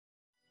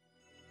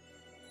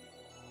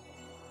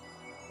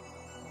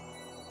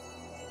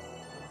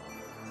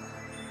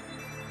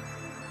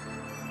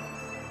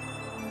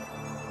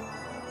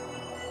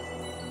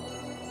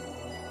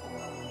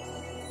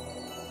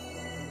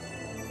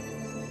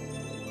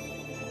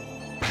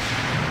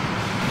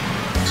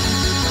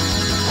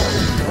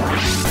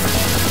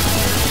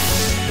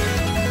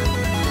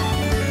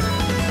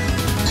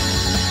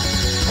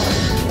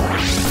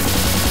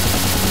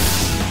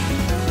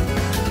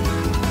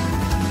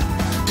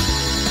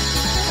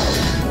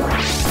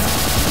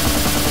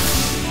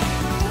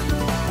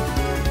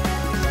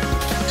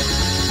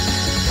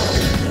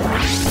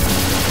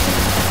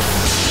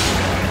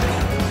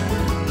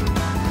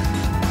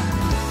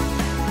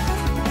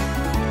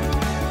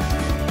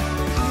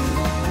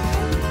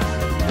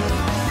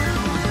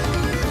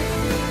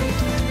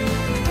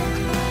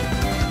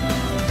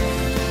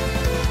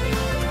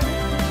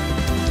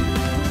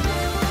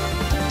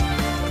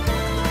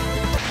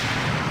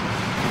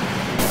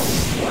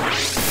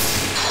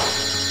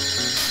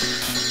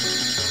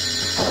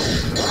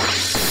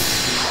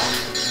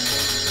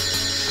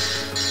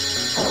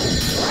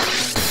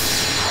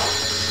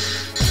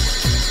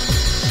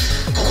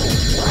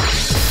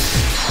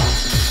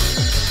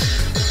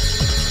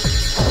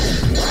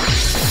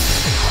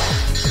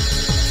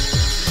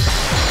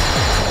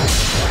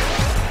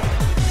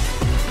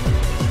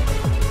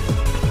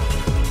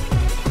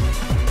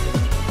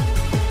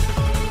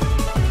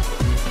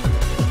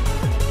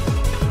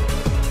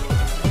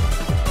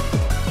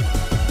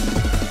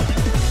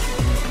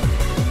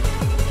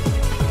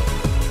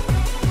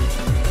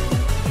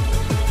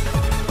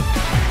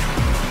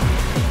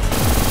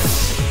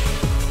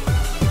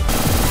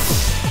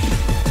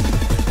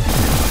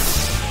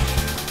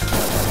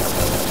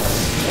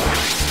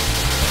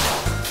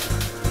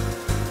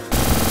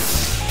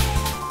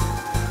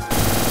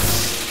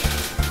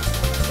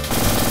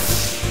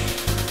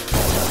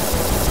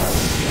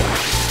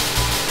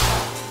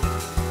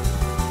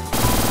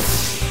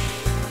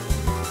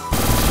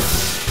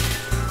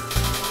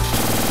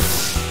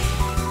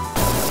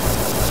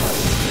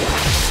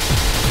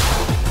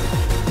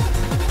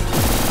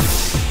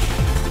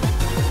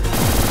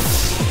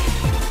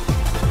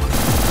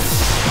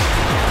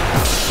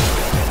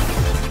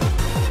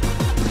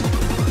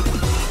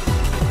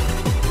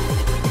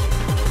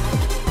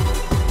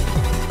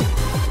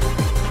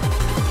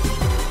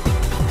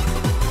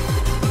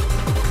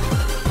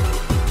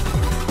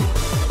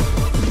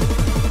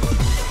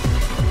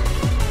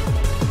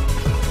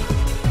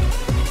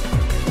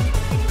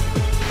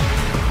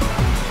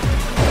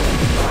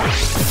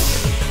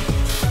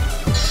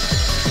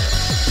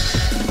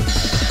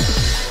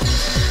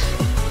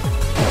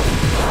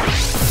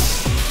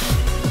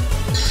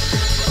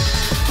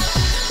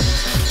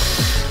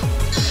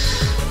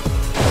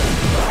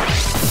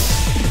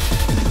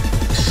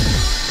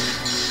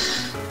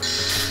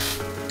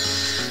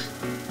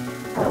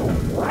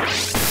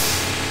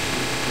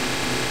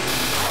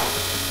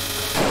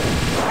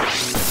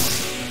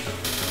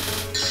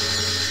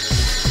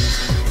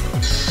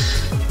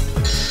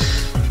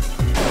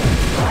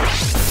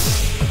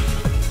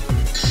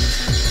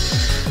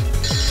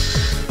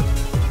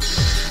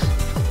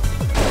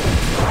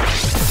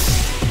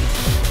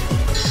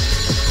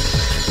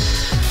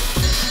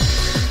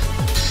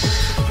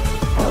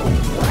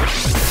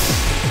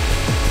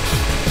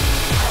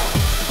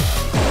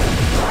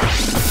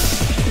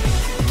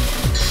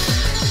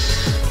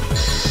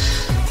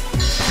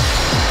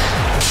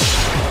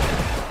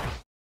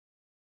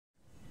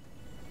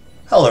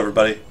Hello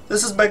everybody,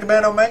 this is Mega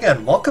Man Omega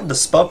and welcome to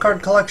Spell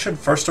Card Collection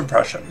First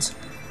Impressions.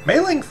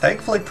 Mailing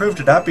thankfully proved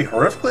to not be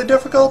horrifically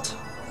difficult,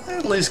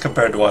 at least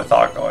compared to what I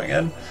thought going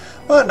in.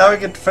 But now we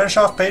get to finish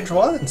off page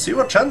 1 and see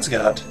what Chen's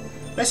got.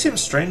 May seem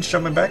strange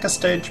jumping back a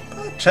stage,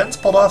 but Chen's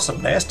pulled off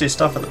some nasty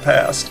stuff in the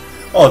past,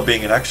 while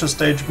being an extra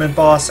stage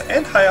mid-boss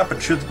and high up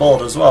and shoot the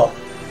bullet as well.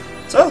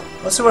 So,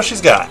 let's see what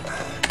she's got.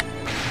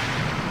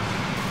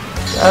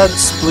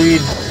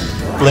 Godspeed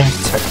Blink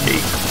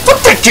Technique.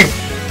 Fuck that you!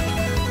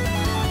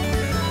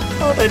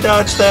 Oh, they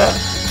dodged that.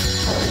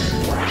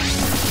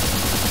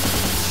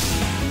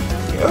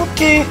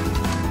 Okay.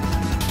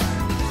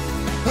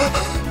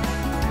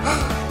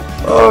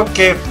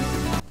 Okay.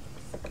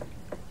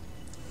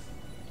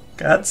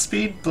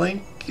 Godspeed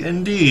Blink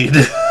indeed.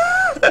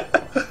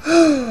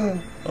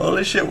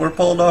 Holy shit, we're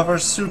pulling off our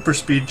super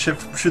speed chip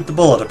from Shoot the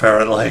Bullet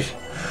apparently.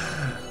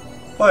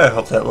 Boy, I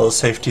hope that little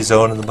safety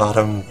zone in the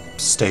bottom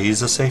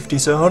stays a safety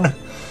zone.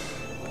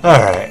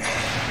 Alright.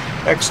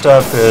 Next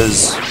up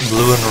is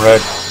blue and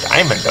red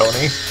diamond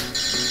oni.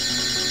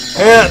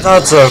 Yeah, I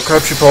thought so.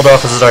 Crap she pulled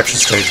off as an extra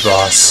stage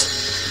boss.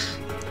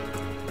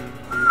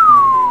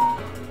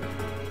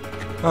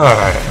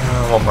 Alright,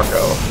 one more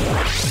go.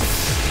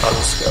 How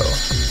does this go?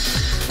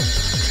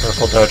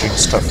 Careful dodging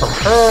stuff from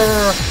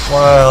her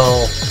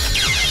while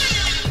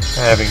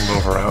having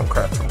move around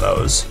crap from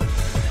those.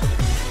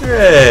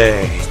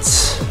 Great.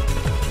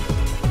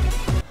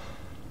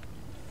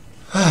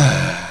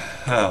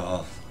 Oh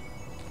well.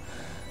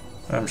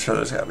 I'm sure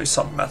there's gotta be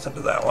some method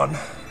to that one.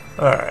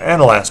 Alright, and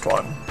the last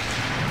one.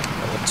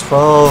 Level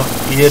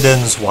 12,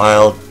 Idaten's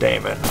Wild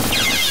Daemon.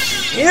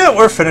 Yeah,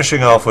 we're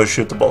finishing off with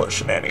Shoot the Bullet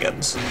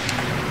shenanigans.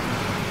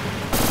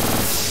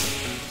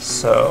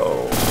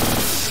 So...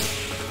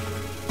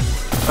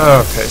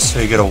 okay, so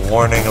you get a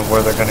warning of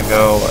where they're gonna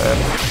go, and...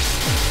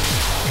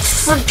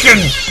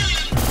 freaking...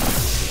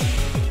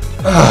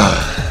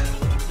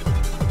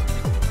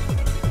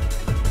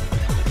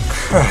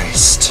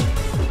 Christ.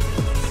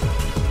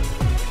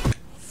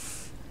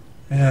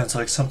 Yeah, it's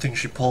like something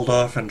she pulled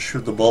off and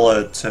Shoot the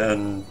Bullet,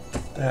 and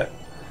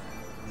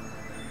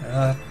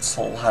that's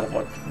a lot of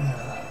what...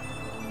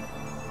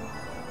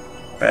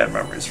 bad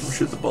memories from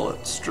Shoot the Bullet.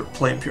 It's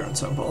plain, pure, and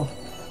simple.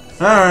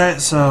 Alright,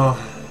 so...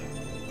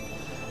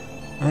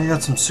 I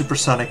got some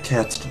supersonic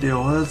cats to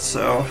deal with,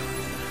 so...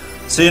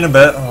 see you in a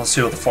bit, and I'll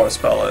see what the fourth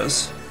spell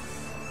is.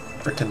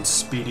 Frickin'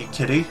 speedy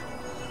kitty.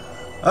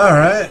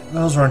 Alright,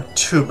 those weren't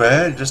too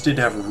bad. You just need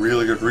to have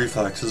really good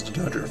reflexes to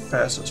dodge your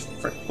fastest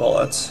frick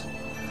bullets.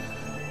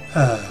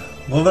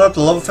 Moving up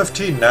to level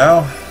 15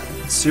 now.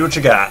 Let's see what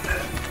you got.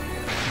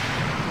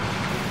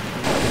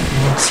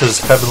 This is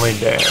Heavenly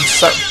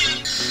Dance.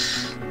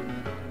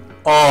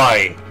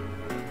 Oi!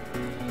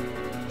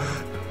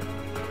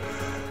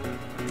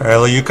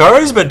 Apparently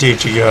Yukari's been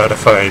teaching you how to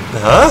fight,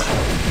 huh?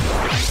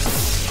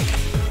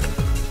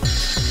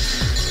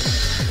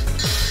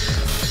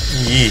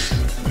 Yee.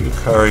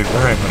 Yukari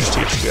very much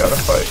teaches you how to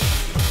fight.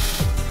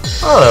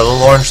 Oh, that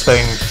little orange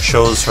thing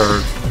shows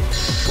her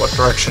what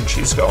direction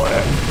she's going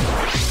in.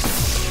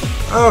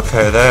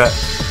 Okay, that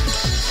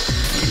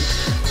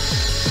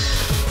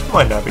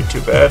might not be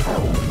too bad.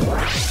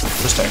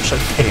 Just actually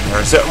hitting her.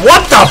 Is it?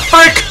 What the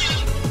frick?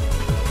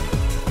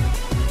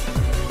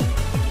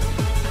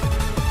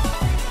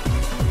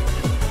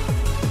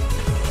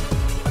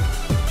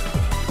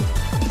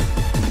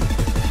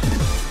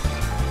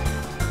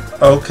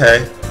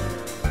 Okay.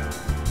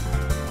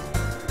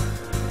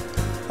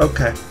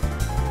 Okay.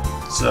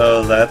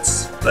 So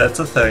that's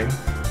a thing.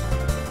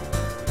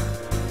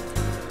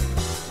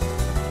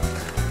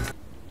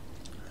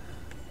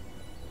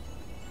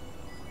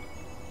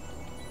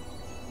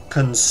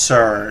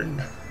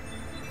 Concern.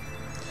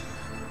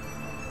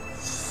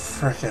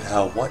 Frickin'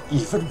 hell, what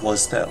even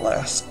was that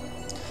last?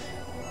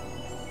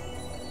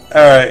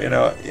 Alright, you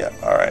know what? Yeah,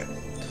 alright.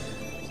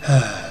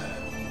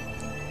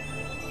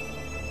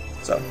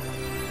 So,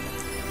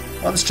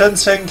 once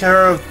Chen's taken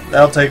care of,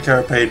 that'll take care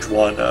of page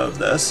 1 of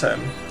this, and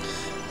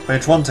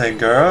page 1 taken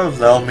care of,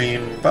 that'll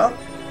mean about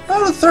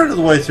a third of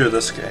the way through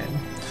this game.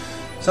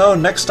 So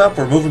next up,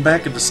 we're moving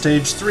back into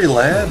Stage 3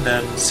 land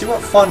and see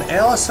what fun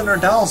Alice and her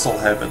dolls will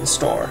have in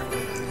store.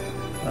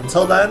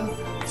 Until then,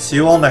 see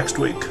you all next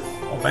week.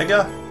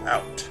 Omega,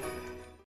 out.